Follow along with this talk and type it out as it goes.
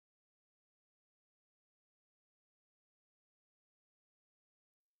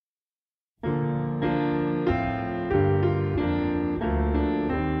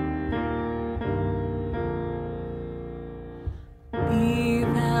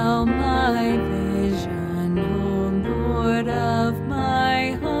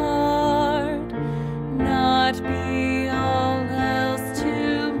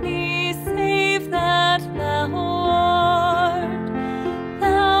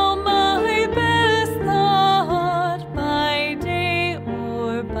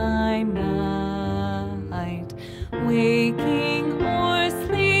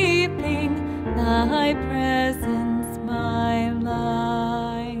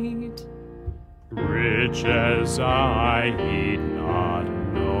riches I heed not,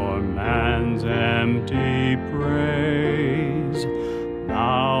 nor man's empty praise.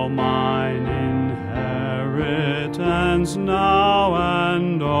 Thou mine inheritance now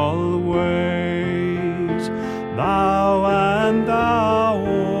and always, thou and thou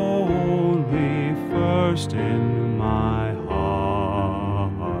only first in my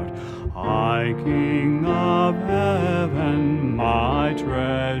heart. High King of heaven, my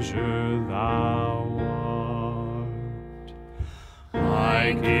treasure thou art.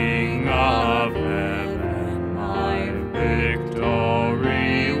 High King of heaven, my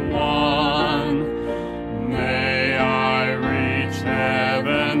victory won, may I reach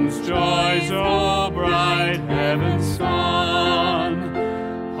heaven's joys, O bright heaven's sun.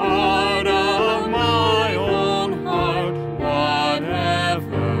 Heart of my own heart,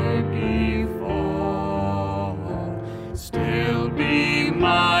 whatever befall, still be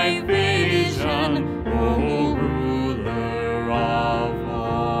my vision, O ruler of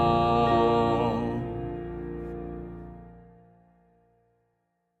all.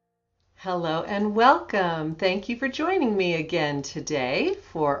 Hello and welcome. Thank you for joining me again today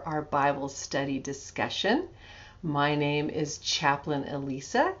for our Bible study discussion. My name is Chaplain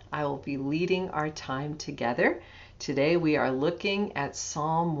Elisa. I will be leading our time together. Today we are looking at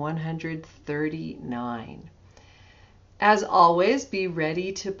Psalm 139. As always, be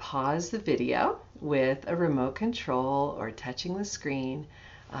ready to pause the video with a remote control or touching the screen.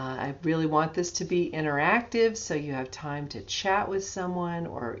 I really want this to be interactive, so you have time to chat with someone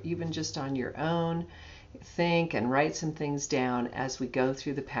or even just on your own, think and write some things down as we go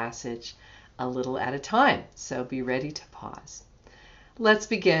through the passage a little at a time. So be ready to pause. Let's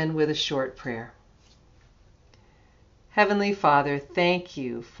begin with a short prayer. Heavenly Father, thank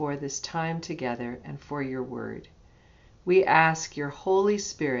you for this time together and for your word. We ask your Holy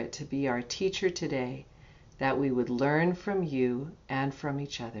Spirit to be our teacher today, that we would learn from you and from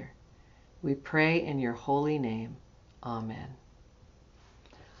each other. We pray in your holy name. Amen.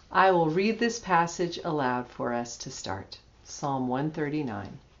 I will read this passage aloud for us to start. Psalm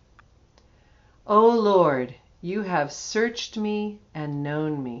 139. O Lord, you have searched me and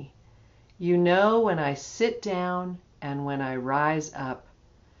known me. You know when I sit down and when I rise up.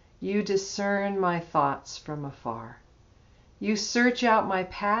 You discern my thoughts from afar. You search out my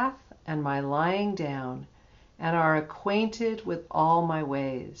path and my lying down, and are acquainted with all my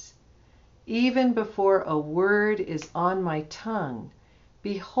ways. Even before a word is on my tongue,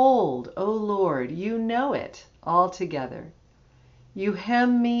 behold, O Lord, you know it altogether. You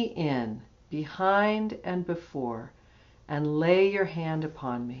hem me in, behind and before, and lay your hand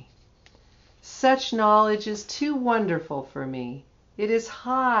upon me. Such knowledge is too wonderful for me. It is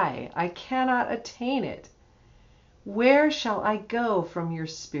high, I cannot attain it. Where shall I go from your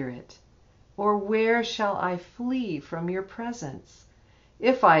spirit? Or where shall I flee from your presence?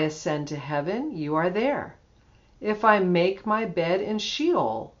 If I ascend to heaven, you are there. If I make my bed in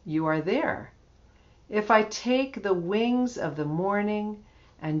Sheol, you are there. If I take the wings of the morning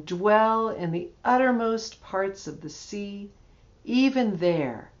and dwell in the uttermost parts of the sea, even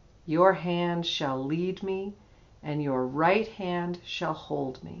there your hand shall lead me, and your right hand shall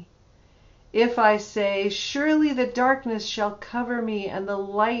hold me. If I say, surely the darkness shall cover me, and the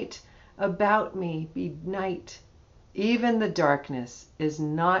light about me be night, even the darkness is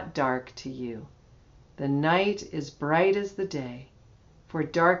not dark to you. The night is bright as the day, for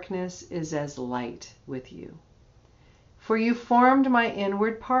darkness is as light with you. For you formed my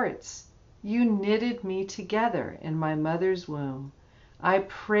inward parts. You knitted me together in my mother's womb. I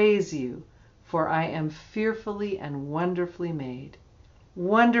praise you, for I am fearfully and wonderfully made.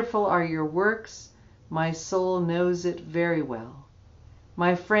 Wonderful are your works. My soul knows it very well.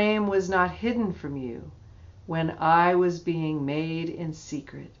 My frame was not hidden from you when I was being made in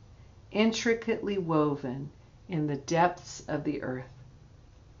secret, intricately woven in the depths of the earth.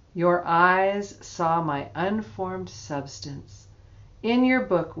 Your eyes saw my unformed substance. In your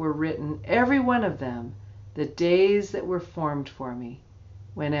book were written, every one of them, the days that were formed for me,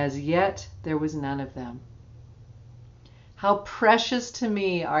 when as yet there was none of them. How precious to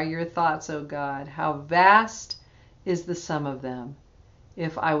me are your thoughts, O God! How vast is the sum of them!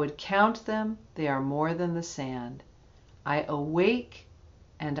 If I would count them, they are more than the sand. I awake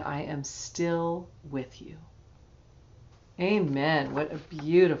and I am still with you. Amen. What a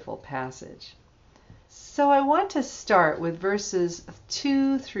beautiful passage. So I want to start with verses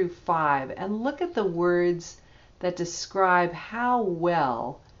 2 through 5 and look at the words that describe how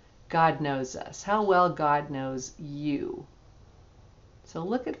well God knows us, how well God knows you. So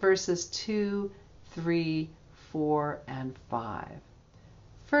look at verses 2, 3, 4, and 5.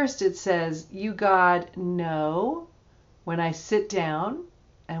 First it says, you, God, know when I sit down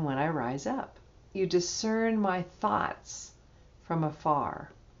and when I rise up. You discern my thoughts from afar.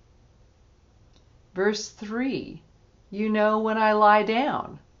 Verse 3, you know when I lie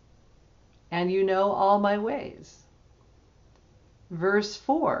down, and you know all my ways. Verse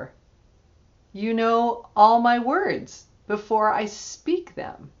 4, you know all my words before I speak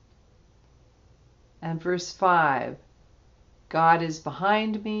them. And verse 5, God is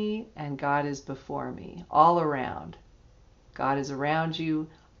behind me and God is before me, all around. God is around you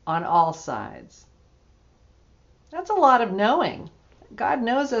on all sides. That's a lot of knowing. God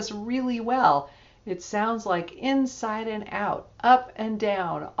knows us really well. It sounds like inside and out, up and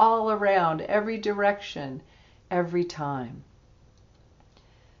down, all around, every direction, every time.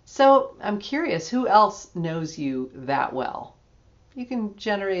 So I'm curious, who else knows you that well? You can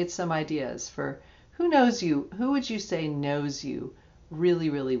generate some ideas for who knows you. Who would you say knows you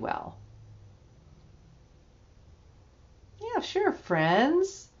really, really well? Yeah, sure.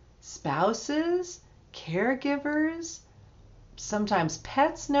 Friends, spouses, caregivers. Sometimes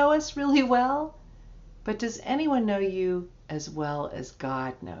pets know us really well. But does anyone know you as well as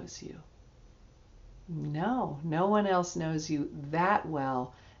God knows you? No, no one else knows you that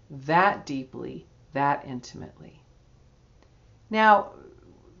well, that deeply, that intimately. Now,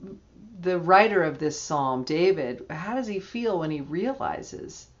 the writer of this psalm, David, how does he feel when he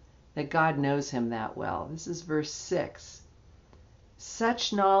realizes that God knows him that well? This is verse 6.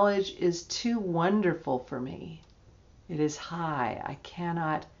 Such knowledge is too wonderful for me. It is high. I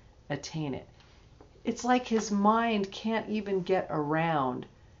cannot attain it. It's like his mind can't even get around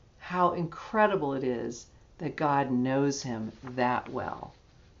how incredible it is that God knows him that well.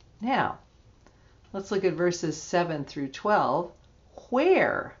 Now, let's look at verses 7 through 12.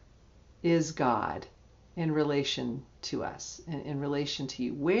 Where is God in relation to us, in relation to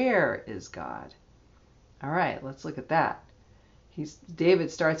you? Where is God? All right, let's look at that.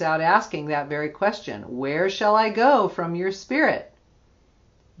 David starts out asking that very question. Where shall I go from your spirit?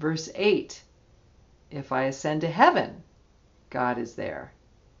 Verse 8. If I ascend to heaven, God is there.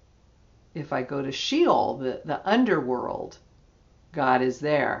 If I go to Sheol, the underworld, God is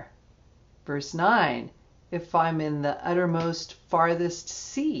there. Verse 9, if I'm in the uttermost, farthest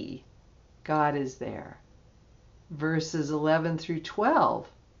sea, God is there. Verses 11 through 12,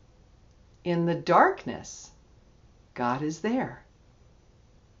 in the darkness, God is there.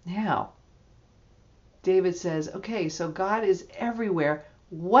 Now, David says, okay, so God is everywhere.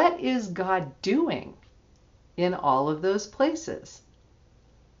 What is God doing in all of those places?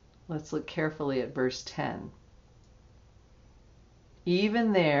 Let's look carefully at verse 10.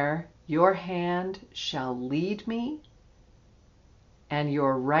 Even there, your hand shall lead me, and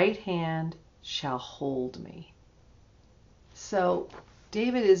your right hand shall hold me. So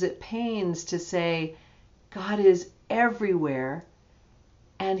David is at pains to say, God is everywhere,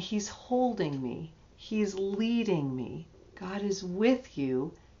 and he's holding me. He's leading me. God is with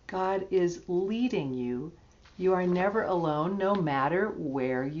you. God is leading you. You are never alone, no matter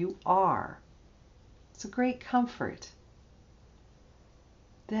where you are. It's a great comfort.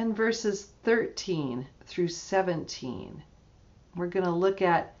 Then verses 13 through 17, we're going to look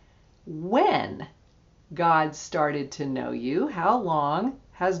at when God started to know you. How long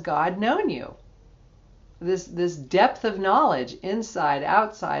has God known you? This depth of knowledge, inside,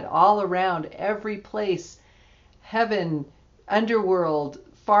 outside, all around, every place, heaven, underworld,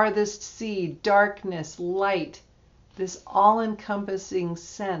 farthest sea, darkness, light, this all-encompassing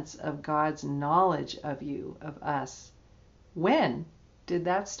sense of God's knowledge of you, of us. When did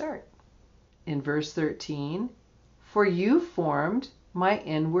that start? In verse 13, for you formed my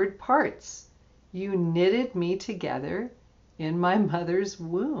inward parts. You knitted me together in my mother's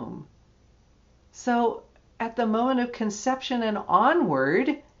womb. So at the moment of conception and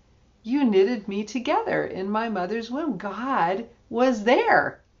onward, you knitted me together in my mother's womb. God was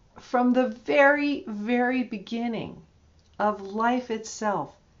there from the very, very beginning of life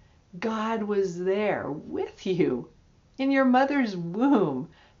itself. God was there with you in your mother's womb.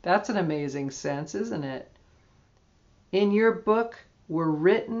 That's an amazing sense, isn't it? In your book were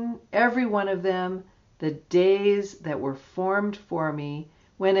written, every one of them, the days that were formed for me,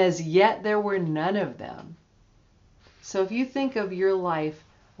 when as yet there were none of them. So if you think of your life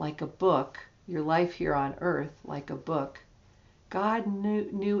like a book, your life here on earth like a book, God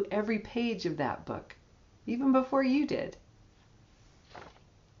knew every page of that book, even before you did.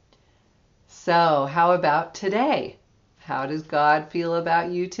 So how about today? How does God feel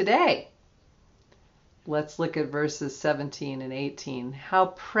about you today? Let's look at verses 17 and 18. How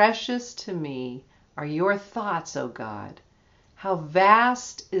precious to me are your thoughts, O God. How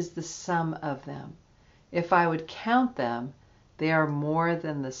vast is the sum of them. If I would count them, they are more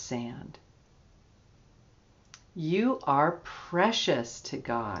than the sand. You are precious to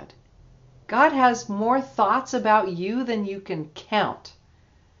God. God has more thoughts about you than you can count.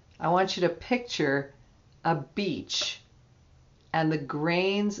 I want you to picture a beach and the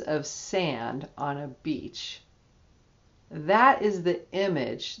grains of sand on a beach. That is the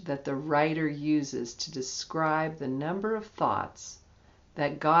image that the writer uses to describe the number of thoughts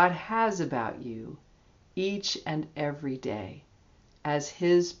that God has about you each and every day as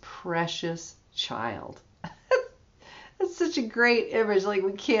his precious child. That's such a great image. Like,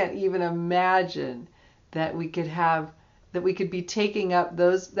 we can't even imagine that we could be taking up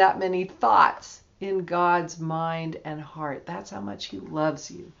that many thoughts in God's mind and heart. That's how much he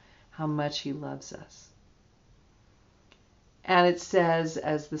loves you, how much he loves us. And it says,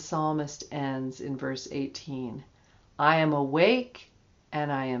 as the psalmist ends in verse 18, I am awake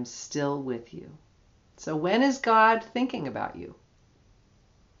and I am still with you. So when is God thinking about you?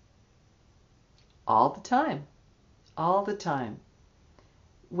 All the time. All the time.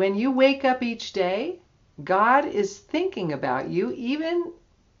 When you wake up each day, God is thinking about you even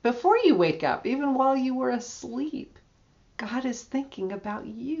before you wake up, even while you were asleep. God is thinking about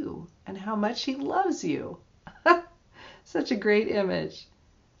you and how much he loves you. Such a great image.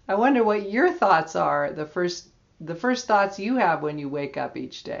 I wonder what your thoughts are, the first thoughts you have when you wake up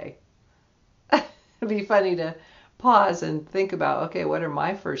each day. It'd be funny to pause and think about, okay, what are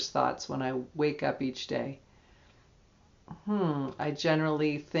my first thoughts when I wake up each day? I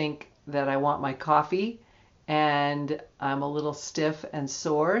generally think that I want my coffee and I'm a little stiff and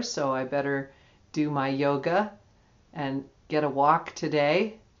sore, so I better do my yoga and get a walk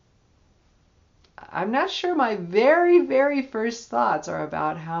today. I'm not sure my very, very first thoughts are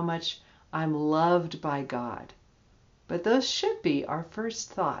about how much I'm loved by God. But those should be our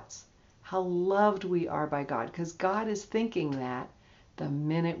first thoughts, how loved we are by God, because God is thinking that the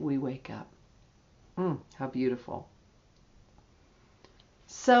minute we wake up. How beautiful.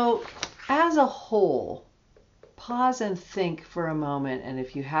 So, as a whole, pause and think for a moment, and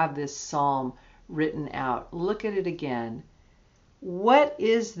if you have this psalm written out, look at it again. What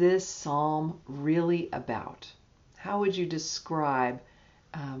is this psalm really about? How would you describe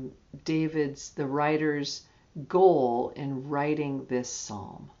the writer's goal in writing this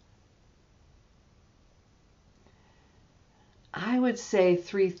psalm? I would say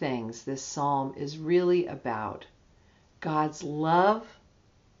three things this psalm is really about. God's love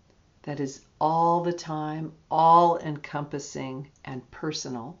that is all the time, all-encompassing and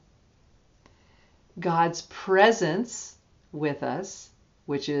personal. God's presence with us,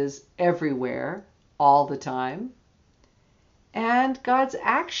 which is everywhere, all the time. And God's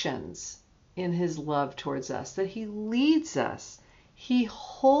actions in his love towards us, that he leads us, he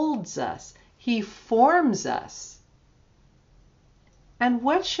holds us, he forms us. And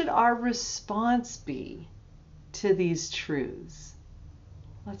what should our response be to these truths?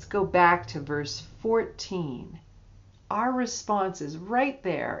 Let's go back to verse 14. Our response is right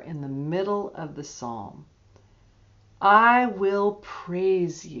there in the middle of the psalm. I will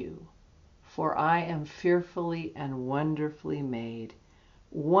praise you, for I am fearfully and wonderfully made.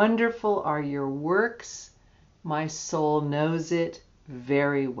 Wonderful are your works. My soul knows it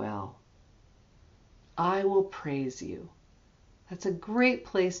very well. I will praise you. That's a great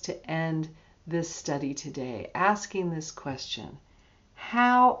place to end this study today, asking this question.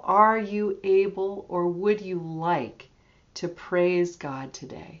 How are you able, or would you like to praise God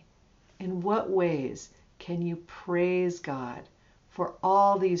today? In what ways can you praise God for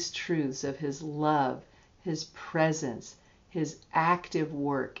all these truths of his love, his presence, his active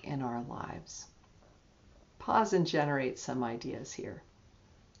work in our lives? Pause and generate some ideas here.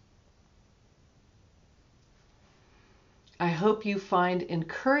 I hope you find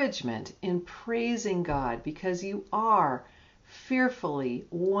encouragement in praising God because you are fearfully,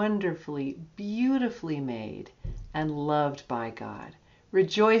 wonderfully, beautifully made and loved by God.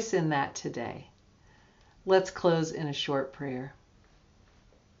 Rejoice in that today. Let's close in a short prayer.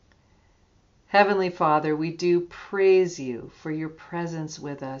 Heavenly Father, we do praise you for your presence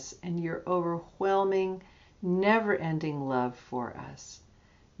with us and your overwhelming, never-ending love for us.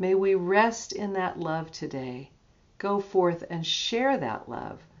 May we rest in that love today. Go forth and share that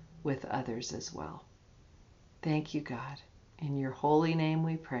love with others as well. Thank you, God. In your holy name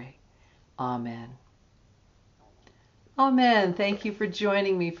we pray. Amen. Amen. Thank you for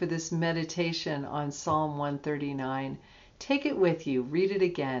joining me for this meditation on Psalm 139. Take it with you. Read it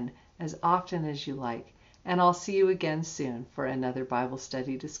again as often as you like. And I'll see you again soon for another Bible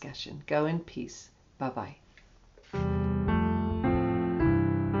study discussion. Go in peace. Bye-bye.